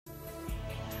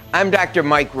I'm Dr.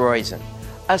 Mike Roizen.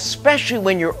 Especially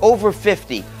when you're over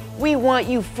 50, we want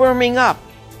you firming up.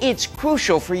 It's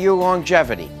crucial for your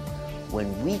longevity.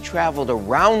 When we traveled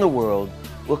around the world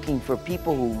looking for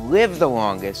people who live the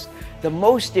longest, the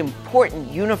most important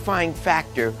unifying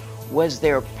factor was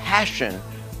their passion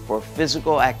for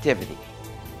physical activity.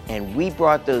 And we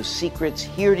brought those secrets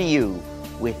here to you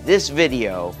with this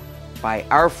video by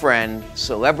our friend,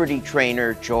 celebrity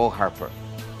trainer Joel Harper.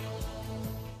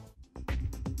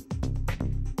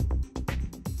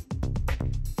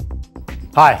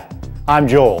 Hi, I'm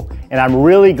Joel, and I'm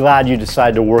really glad you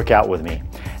decided to work out with me.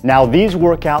 Now, these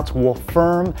workouts will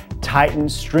firm, tighten,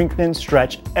 strengthen,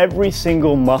 stretch every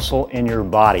single muscle in your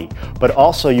body. But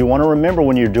also, you want to remember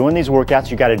when you're doing these workouts,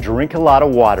 you got to drink a lot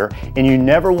of water, and you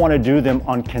never want to do them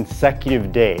on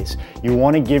consecutive days. You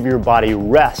want to give your body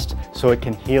rest so it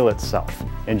can heal itself.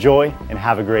 Enjoy and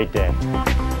have a great day.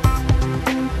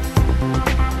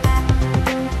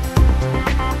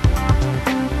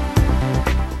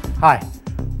 Hi.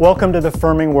 Welcome to the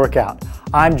firming workout.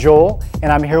 I'm Joel,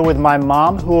 and I'm here with my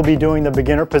mom, who will be doing the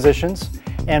beginner positions,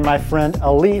 and my friend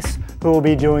Elise, who will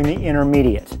be doing the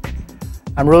intermediate.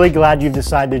 I'm really glad you've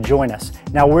decided to join us.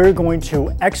 Now we're going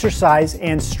to exercise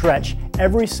and stretch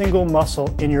every single muscle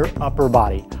in your upper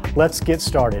body. Let's get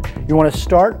started. You want to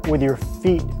start with your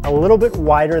feet a little bit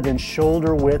wider than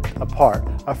shoulder width apart.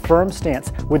 A firm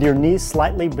stance with your knees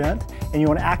slightly bent, and you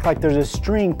want to act like there's a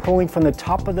string pulling from the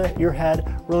top of your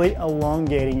head, really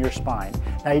elongating your spine.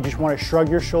 Now you just want to shrug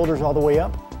your shoulders all the way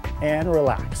up and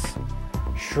relax.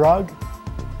 Shrug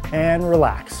and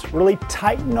relax. Really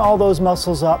tighten all those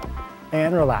muscles up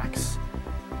and relax.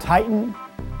 Tighten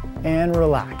and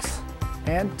relax.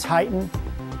 And tighten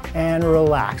and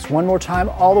relax. One more time,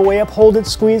 all the way up, hold it,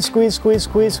 squeeze, squeeze, squeeze,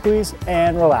 squeeze, squeeze,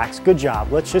 and relax. Good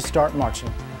job. Let's just start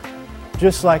marching.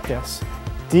 Just like this.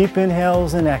 Deep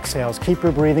inhales and exhales. Keep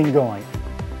your breathing going.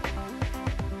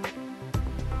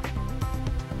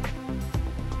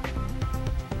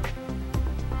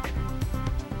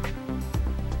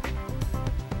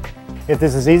 If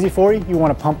this is easy for you, you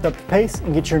want to pump up the pace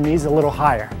and get your knees a little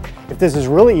higher. If this is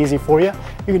really easy for you,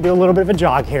 you can do a little bit of a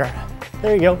jog here.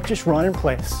 There you go, just run in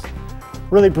place.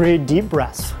 Really breathe deep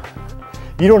breaths.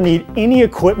 You don't need any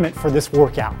equipment for this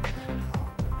workout.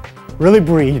 Really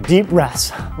breathe deep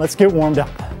breaths. Let's get warmed up.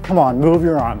 Come on, move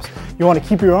your arms. You want to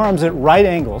keep your arms at right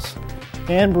angles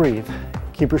and breathe.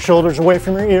 Keep your shoulders away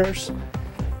from your ears.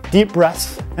 Deep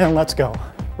breaths and let's go.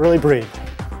 Really breathe.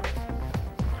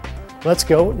 Let's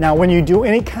go. Now when you do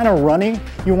any kind of running,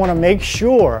 you want to make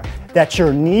sure that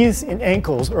your knees and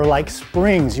ankles are like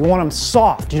springs. You want them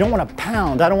soft. You don't want to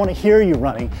pound. I don't want to hear you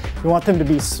running. You want them to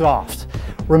be soft.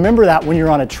 Remember that when you're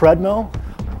on a treadmill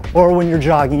or when you're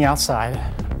jogging outside.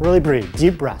 Really breathe.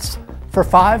 Deep breaths. For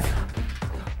 5,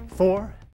 4,